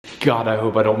God, I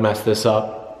hope I don't mess this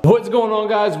up. What's going on,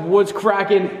 guys? What's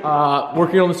cracking?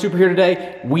 Working on the Supra here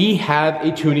today. We have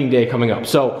a tuning day coming up.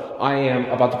 So I am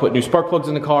about to put new spark plugs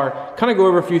in the car, kind of go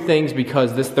over a few things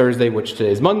because this Thursday, which today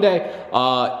is Monday,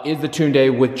 is the tune day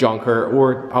with John Kerr,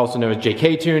 or also known as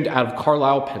JK Tuned, out of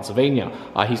Carlisle, Pennsylvania.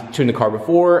 He's tuned the car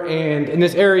before, and in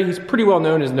this area, he's pretty well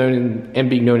known and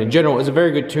being known in general as a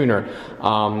very good tuner.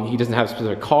 He doesn't have a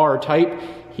specific car type.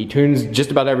 He tunes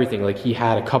just about everything. Like, he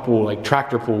had a couple like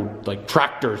tractor pull, like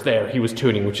tractors there he was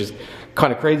tuning, which is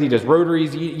kind of crazy. He does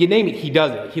rotaries, you name it, he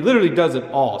does it. He literally does it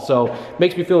all. So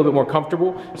makes me feel a bit more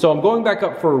comfortable. So I'm going back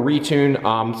up for a retune.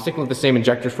 Sticking with the same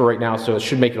injectors for right now, so it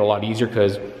should make it a lot easier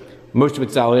because most of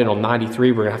it's dialed in on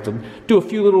 93. We're gonna have to do a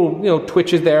few little,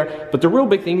 twitches there. But the real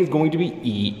big thing is going to be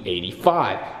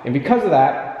E85. And because of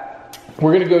that,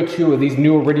 we're gonna go to these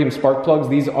new Iridium spark plugs.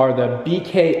 These are the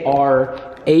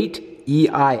BKR8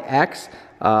 EIX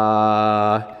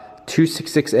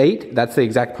 2668. That's the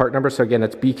exact part number. So again,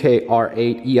 that's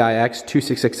BKR8 EIX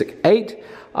 2668.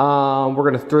 We're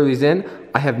gonna throw these in.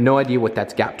 I have no idea what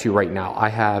that's gapped to right now. I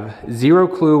have zero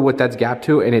clue what that's gapped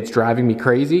to, and it's driving me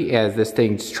crazy as this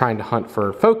thing's trying to hunt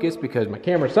for focus because my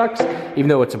camera sucks. Even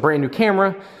though it's a brand new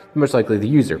camera, most likely the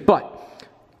user. But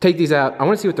take these out. I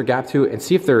wanna see what they're gapped to and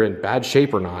see if they're in bad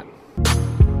shape or not.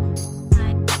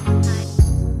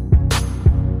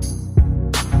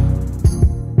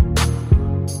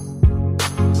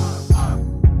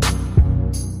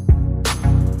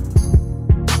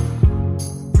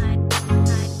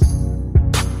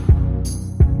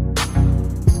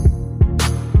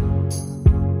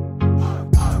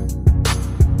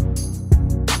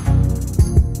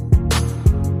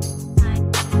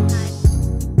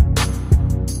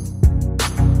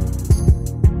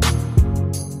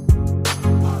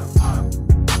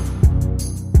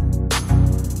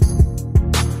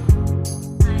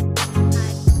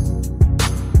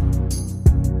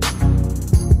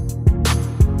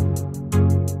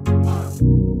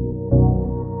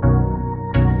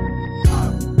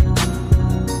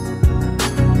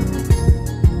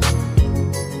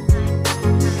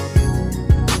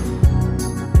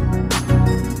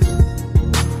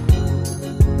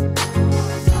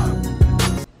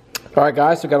 All right,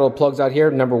 guys, so got all the plugs out here,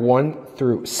 number 1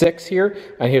 through 6 here,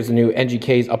 and here's the new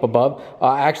NGKs up above.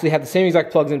 I actually had the same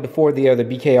exact plugs in before, the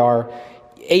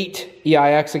BKR8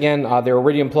 EIX again. They're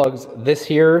Iridium plugs. This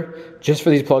here, just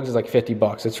for these plugs, is like 50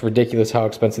 bucks. It's ridiculous how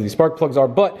expensive these spark plugs are,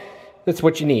 but that's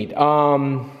what you need.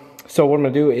 So what I'm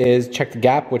gonna do is check the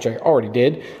gap, which I already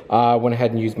did. Went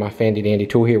ahead and used my Fandy Dandy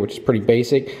tool here, which is pretty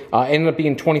basic. Ended up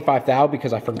being 25 thou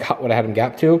because I forgot what I had them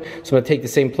gapped to. So I'm gonna take the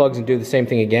same plugs and do the same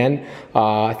thing again.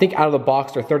 I think out of the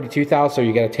box they're 32 thou, so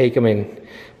you gotta take them, and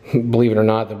believe it or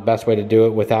not, the best way to do it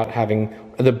without having,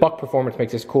 the Buck Performance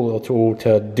makes this cool little tool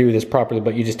to do this properly,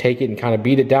 but you just take it and kind of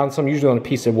beat it down some, usually on a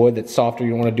piece of wood that's softer.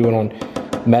 You don't wanna do it on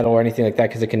metal or anything like that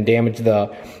because it can damage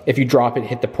if you drop it,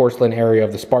 hit the porcelain area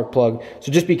of the spark plug.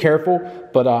 So just be careful,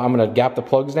 but I'm gonna gap the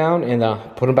plugs down and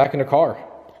put them back in the car.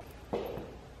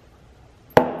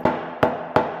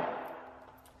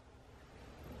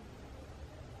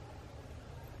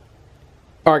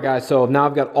 All right, guys, so now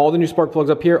I've got all the new spark plugs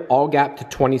up here, all gapped to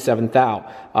 27 thou.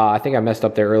 I think I messed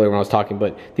up there earlier when I was talking,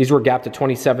 but these were gapped to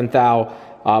 27 thou.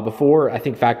 Before, I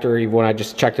think factory, when I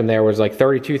just checked them there, was like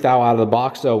 32 thou out of the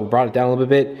box, so we brought it down a little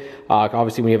bit.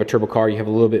 Obviously, when you have a turbo car, you have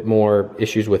a little bit more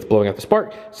issues with blowing out the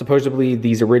spark. Supposedly,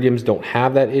 these Iridiums don't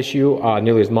have that issue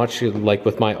nearly as much. Like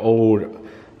with my old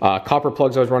copper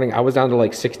plugs I was running, I was down to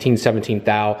like 16, 17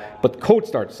 thou, but the cold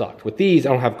start sucked. With these, I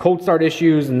don't have cold start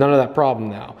issues, none of that problem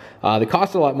now. They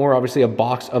cost a lot more. Obviously, a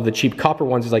box of the cheap copper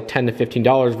ones is like $10 to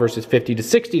 $15 versus $50 to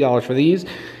 $60 for these.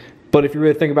 But if you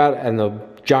really think about it, and the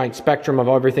giant spectrum of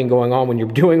everything going on when you're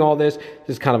doing all this, this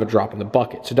is kind of a drop in the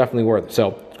bucket, so definitely worth it.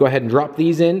 So let's go ahead and drop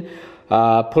these in,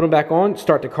 put them back on,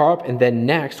 start the car up, and then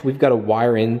next we've got to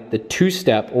wire in the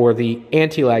 2-step or the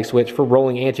anti-lag switch for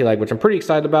rolling anti-lag, which I'm pretty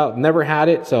excited about. Never had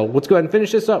it, so let's go ahead and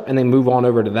finish this up and then move on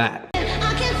over to that.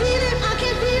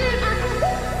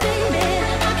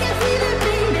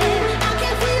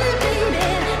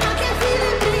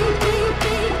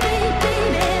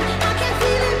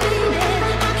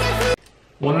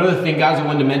 One other thing, guys, I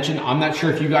wanted to mention, I'm not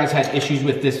sure if you guys had issues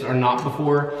with this or not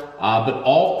before,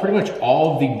 but pretty much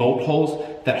all of the bolt holes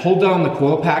that hold down the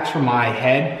coil packs for my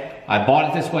head, I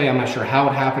bought it this way. I'm not sure how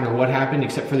it happened or what happened,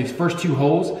 except for these first 2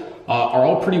 holes are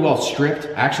all pretty well stripped.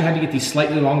 I actually had to get these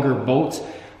slightly longer bolts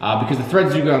because the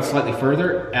threads do go down slightly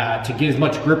further to get as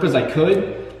much grip as I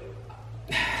could.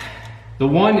 The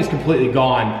one is completely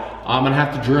gone. I'm gonna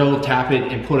have to drill, tap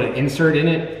it, and put an insert in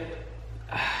it.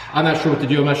 I'm not sure what to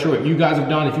do. I'm not sure what you guys have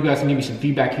done. If you guys can give me some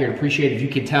feedback here, I'd appreciate it. If you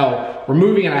can tell,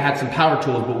 removing it, I had some power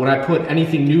tools, but when I put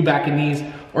anything new back in these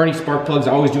or any spark plugs,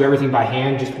 I always do everything by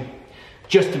hand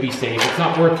just to be safe. It's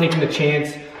not worth taking the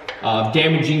chance of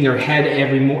damaging their head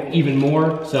even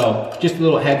more. So just a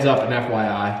little heads up and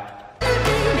FYI.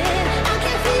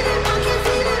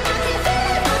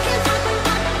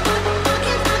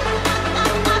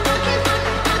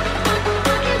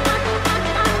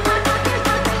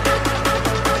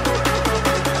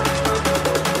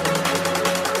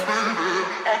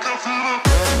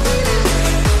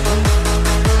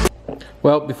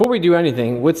 Well, before we do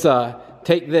anything, let's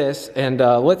take this and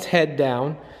let's head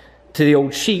down to the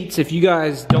old Sheets. If you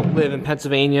guys don't live in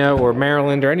Pennsylvania or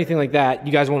Maryland or anything like that,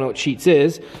 you guys won't know what Sheets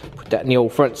is. Put that in the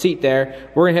old front seat there.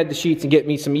 We're gonna head to Sheets and get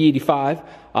me some E85.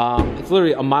 It's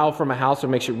literally a mile from my house, so it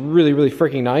makes it really, really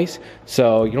freaking nice.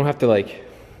 So you don't have to like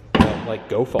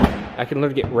go far. I can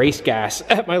literally get race gas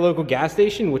at my local gas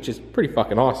station, which is pretty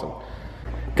fucking awesome.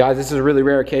 Guys, this is a really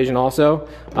rare occasion also.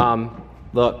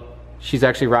 Look. She's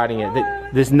actually riding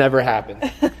it. This never happens.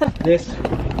 This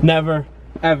never,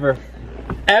 ever,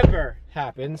 ever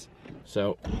happens.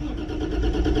 So. It's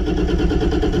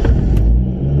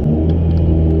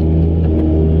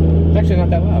actually not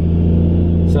that loud.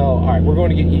 So, all right, we're going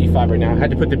to get E85 right now. I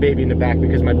had to put the baby in the back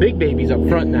because my big baby's up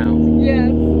front now. Yes.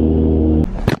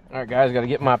 All right, guys, got to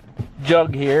get my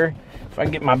jug here. If I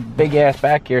can get my big ass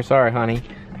back here. Sorry, honey.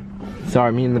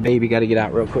 Sorry, me and the baby got to get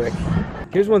out real quick.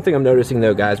 Here's one thing I'm noticing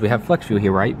though, guys. We have flex fuel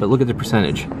here, right? But look at the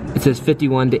percentage. It says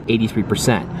 51 to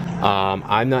 83%.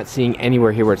 I'm not seeing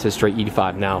anywhere here where it says straight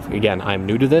E85. Now, again, I'm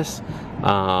new to this.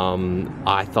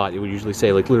 I thought it would usually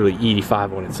say like literally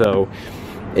E85 on it. So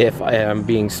if I am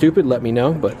being stupid, let me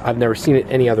know. But I've never seen it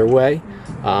any other way.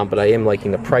 But I am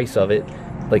liking the price of it.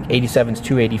 Like 87's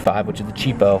 285, which is the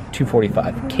cheapo,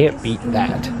 245. Can't beat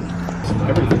that.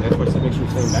 Everything. That's what makes you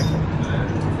saying back there.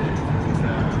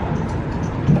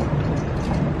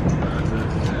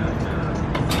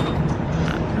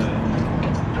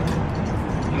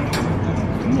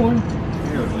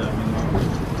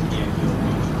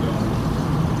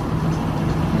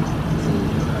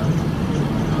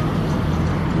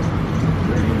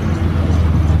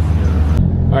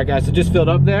 Alright guys, so just filled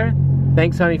up there.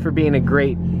 Thanks honey for being a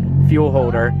great fuel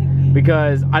holder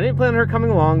because I didn't plan on her coming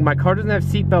along. My car doesn't have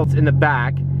seat belts in the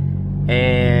back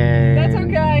and... That's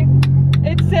okay.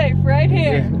 It's safe right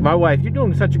here. My wife, you're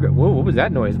doing such a great... Whoa, what was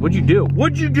that noise? What'd you do?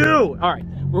 What'd you do? Alright,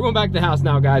 we're going back to the house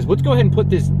now guys. Let's go ahead and put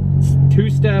this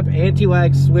two-step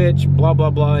anti-lag switch, blah,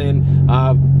 blah, blah in.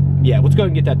 Yeah, let's go ahead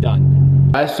and get that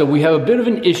done. Guys, so we have a bit of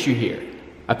an issue here.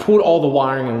 I pulled all the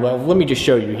wiring and let me just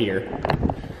show you here.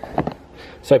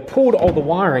 So I pulled all the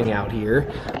wiring out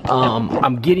here.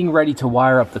 I'm getting ready to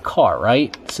wire up the car,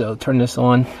 right? So turn this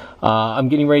on. I'm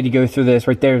getting ready to go through this.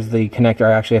 Right there's the connector.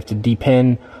 I actually have to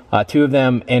depin two of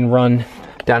them and run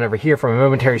down over here from a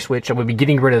momentary switch. I'm gonna be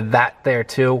getting rid of that there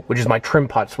too, which is my trim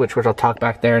pot switch, which I'll talk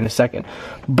back there in a second.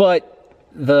 But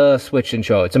the switch didn't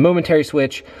show. It's a momentary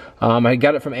switch. I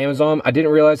got it from Amazon. I didn't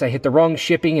realize I hit the wrong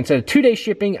shipping. Instead of 2-day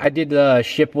shipping, I did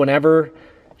ship whenever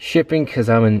shipping because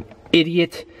I'm an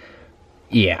idiot.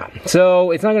 Yeah,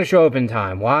 so it's not going to show up in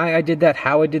time. Why I did that,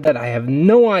 how I did that, I have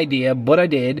no idea, but I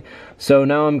did. So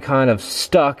now I'm kind of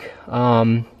stuck,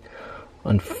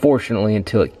 unfortunately,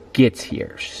 until it gets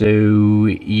here. So,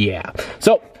 yeah.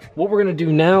 So, what we're going to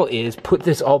do now is put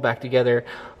this all back together,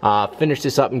 finish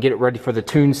this up and get it ready for the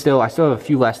tune still. I still have a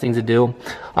few last things to do.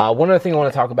 One other thing I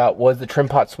want to talk about was the trim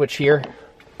pot switch here.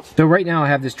 So right now I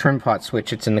have this trim pot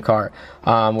switch, it's in the car,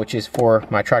 which is for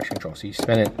my traction control. So you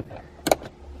spin it,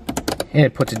 and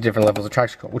it puts it at different levels of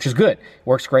traction control, which is good.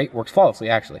 Works great, works flawlessly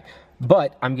actually.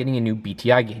 But I'm getting a new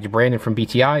BTI gauge. Brandon from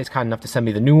BTI is kind enough to send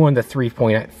me the new one, the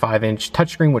 3.5-inch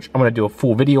touchscreen, which I'm gonna do a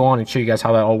full video on and show you guys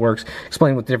how that all works.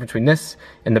 Explain what the difference between this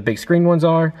and the big screen ones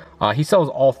are. He sells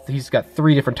all, he's got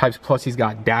 3 different types, plus he's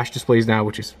got dash displays now,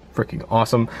 which is freaking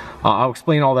awesome. I'll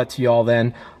explain all that to y'all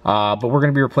then. But we're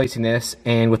gonna be replacing this,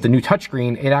 and with the new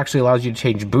touchscreen, it actually allows you to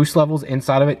change boost levels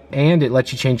inside of it, and it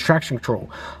lets you change traction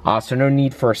control. So no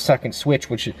need for a second switch,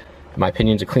 which in my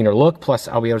opinion is a cleaner look. Plus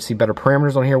I'll be able to see better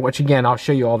parameters on here, which again, I'll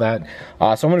show you all that.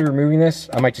 So I'm gonna be removing this.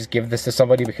 I might just give this to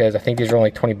somebody because I think these are only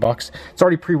like 20 bucks. It's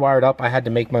already pre-wired up. I had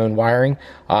to make my own wiring.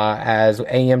 As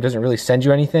AEM doesn't really send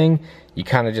you anything, you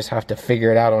kind of just have to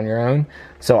figure it out on your own.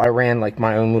 So I ran like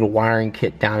my own little wiring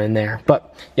kit down in there.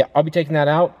 But yeah, I'll be taking that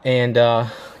out and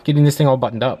getting this thing all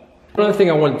buttoned up. Another thing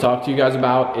I wanted to talk to you guys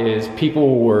about is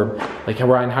people were like, hey,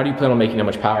 Ryan, how do you plan on making that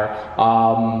much power?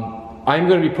 I'm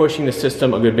going to be pushing the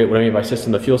system a good bit. What I mean by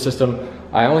system, the fuel system.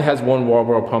 I only has one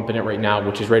Rouzerville pump in it right now,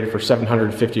 which is rated for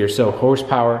 750 or so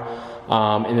horsepower.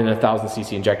 and then a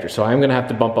 1000cc injector. So I'm gonna have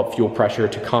to bump up fuel pressure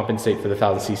to compensate for the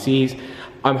 1000 cc's.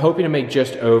 I'm hoping to make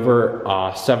just over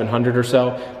 700 or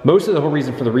so. Most of the whole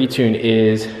reason for the retune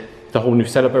is the whole new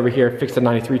setup over here, fix the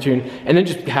 93 tune, and then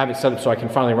just have it set up so I can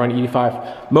finally run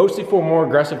 85, mostly for more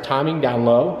aggressive timing down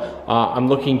low. I'm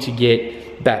looking to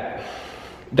get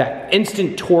that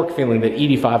instant torque feeling that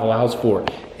 85 allows for.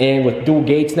 And with dual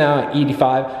gates now at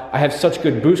 85, I have such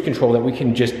good boost control that we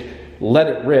can just let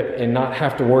it rip and not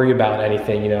have to worry about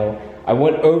anything, you know. I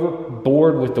went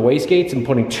overboard with the wastegates and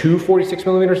putting two 46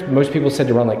 millimeters. Most people said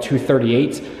to run like two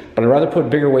 38s, but I'd rather put a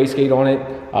bigger wastegate on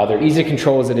it. They're easy to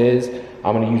control as it is.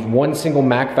 I'm gonna use one single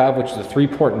MAC valve, which is a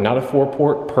 3-port, not a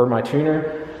 4-port per my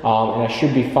tuner, and I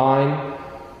should be fine.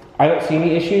 I don't see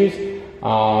any issues.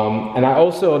 And I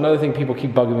also, another thing people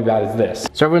keep bugging me about is this.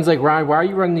 So everyone's like, Ryan, why are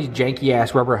you running these janky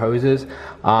ass rubber hoses?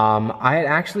 I had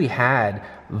actually had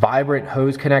vibrant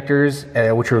hose connectors,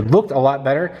 which looked a lot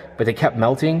better, but they kept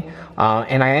melting.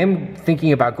 And I am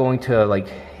thinking about going to like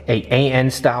a AN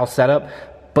style setup,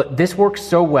 but this works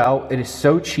so well. It is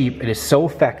so cheap. It is so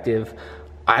effective.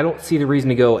 I don't see the reason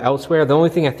to go elsewhere. The only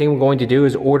thing I think I'm going to do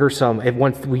is order some,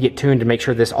 once we get tuned to make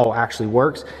sure this all actually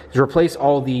works, is replace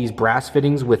all these brass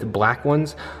fittings with black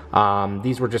ones.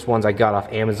 These were just ones I got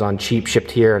off Amazon, cheap,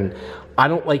 shipped here, and I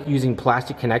don't like using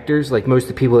plastic connectors. Like most of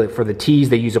the people for the T's,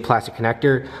 they use a plastic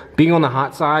connector. Being on the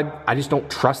hot side, I just don't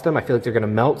trust them. I feel like they're gonna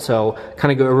melt, so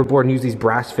kind of go overboard and use these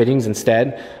brass fittings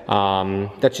instead.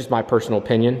 That's just my personal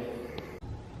opinion.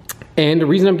 And the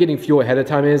reason I'm getting fuel ahead of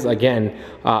time is, again,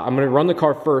 I'm gonna run the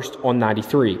car first on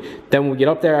 93. Then when we get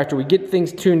up there, after we get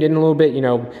things tuned in a little bit, you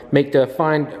know, make the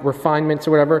fine refinements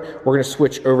or whatever, we're gonna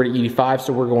switch over to 85.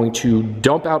 So we're going to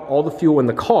dump out all the fuel in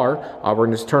the car. We're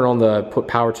gonna just turn on put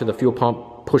power to the fuel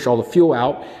pump, push all the fuel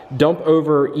out, dump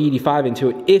over E85 into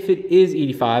it. If it is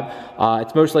 85,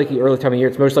 it's most likely early time of year,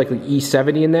 it's most likely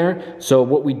E70 in there. So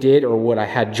what we did, or what I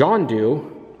had John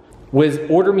do, was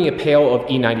order me a pail of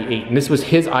E98, and this was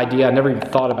his idea. I never even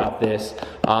thought about this,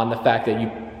 the fact that you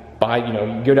buy, you know,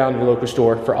 you go down to your local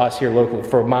store. For us here local,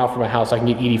 for a mile from my house, I can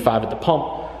get 85 at the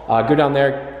pump. Go down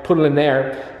there, put it in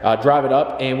there, drive it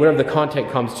up, and whatever the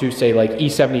content comes to, say like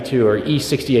E72 or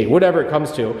E68, whatever it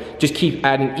comes to, just keep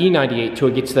adding E98 till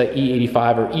it gets to that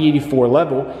E85 or E84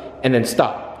 level, and then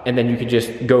stop. And then you can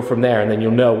just go from there, and then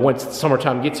you'll know once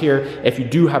summertime gets here, if you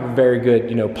do have a very good,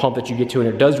 you know, pump that you get to and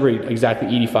it does rate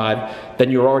exactly 85, then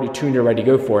you're already tuned, you're ready to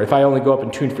go for it. If I only go up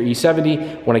and tune for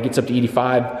E70, when it gets up to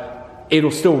 85,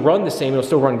 it'll still run the same, it'll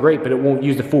still run great, but it won't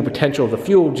use the full potential of the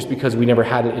fuel just because we never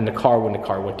had it in the car when the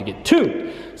car went to get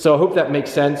tuned. So I hope that makes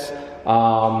sense.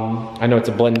 I know it's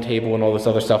a blend table and all this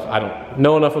other stuff I don't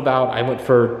know enough about. I went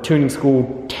for tuning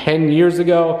school 10 years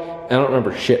ago, and I don't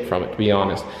remember shit from it, to be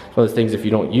honest. It's one of those things, if you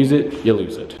don't use it, you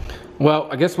lose it. Well,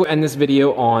 I guess we'll end this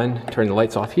video on turning the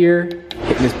lights off here,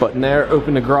 hitting this button there,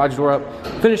 open the garage door up,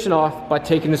 finishing off by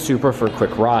taking the Supra for a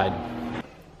quick ride.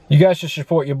 You guys should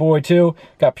support your boy too.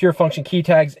 Got Pure Function key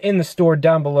tags in the store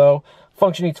down below.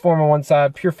 Function eats form on one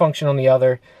side, Pure Function on the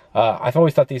other. I've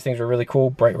always thought these things were really cool,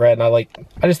 bright red, and I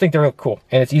just think they're really cool.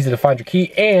 And it's easy to find your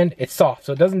key, and it's soft,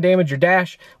 so it doesn't damage your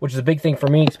dash, which is a big thing for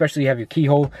me, especially you have your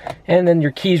keyhole, and then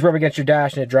your keys rub against your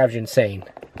dash, and it drives you insane.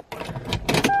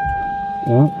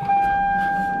 Ooh.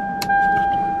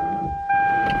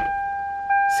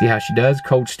 See how she does?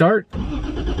 Cold start.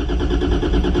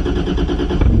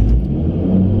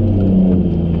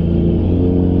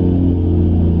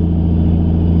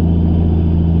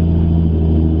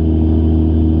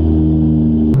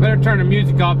 Turn the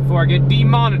music off before I get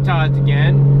demonetized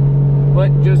again, but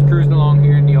just cruising along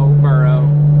here in the old borough.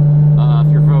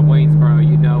 If you're from Waynesboro,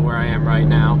 you know where I am right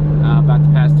now. About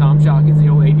to pass Tom Shockey's, the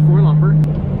old 84 Lumber.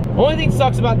 Only thing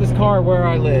sucks about this car where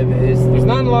I live is there's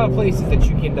not a lot of places that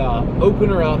you can open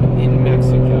her up in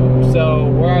Mexico. So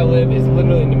where I live is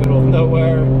literally in the middle of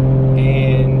nowhere,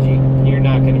 and you're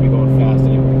not going to be going fast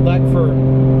anywhere.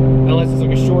 Unless it's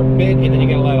like a short bit, and then you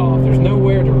gotta let off. There's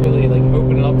nowhere to really like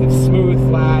open it up that's smooth,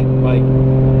 flat, like,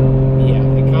 yeah,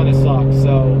 it kind of sucks.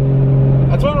 So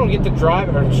that's why I don't get to drive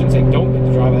it, or I shouldn't say don't get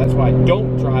to drive it, that's why I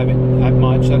don't drive it that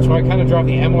much. That's why I kind of drive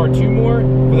the MR2 more,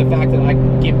 for the fact that I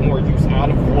get more use out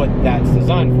of what that's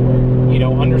designed for. You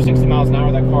know, under 60 miles an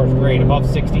hour, that car is great. Above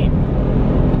 60,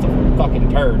 it's a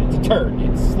fucking turd. It's a turd.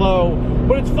 It's slow,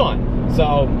 but it's fun.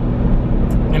 So,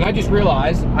 and I just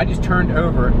realized I just turned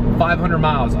over 500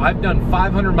 miles. I've done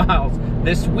 500 miles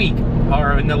this week,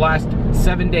 or in the last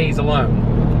 7 days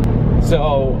alone.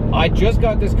 So I just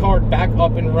got this car back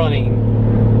up and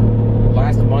running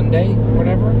last Monday,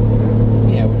 whatever.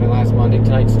 Yeah, last Monday.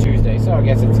 Tonight's Tuesday, so I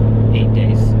guess it's 8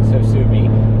 days. So sue me.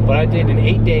 But I did in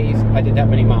 8 days, I did that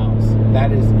many miles.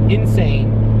 That is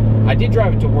insane. I did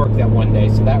drive it to work that one day,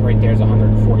 so that right there is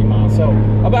 140 miles. So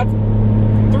about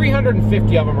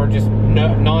 350 of them are just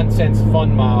nonsense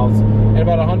fun miles, and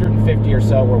about 150 or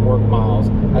so were work miles.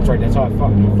 That's right, that's how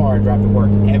far I drive to work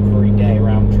every day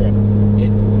round trip.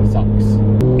 It sucks.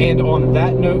 And on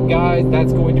that note, guys,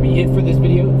 that's going to be it for this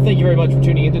video. Thank you very much for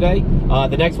tuning in today.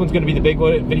 The next one's going to be the big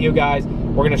video, guys.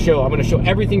 I'm going to show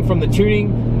everything from the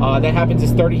tuning that happens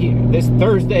this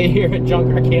Thursday here at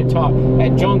Junker. I can't talk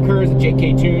at Junkers at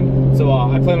JK Tune. So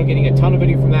I plan on getting a ton of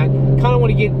video from that. Kind of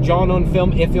want to get John on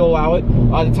film if he'll allow it,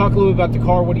 to talk a little bit about the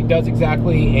car, what he does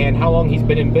exactly, and how long he's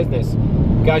been in business.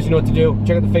 Guys, you know what to do.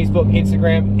 Check out the Facebook,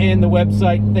 Instagram, and the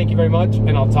website. Thank you very much,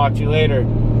 and I'll talk to you later.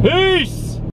 Peace.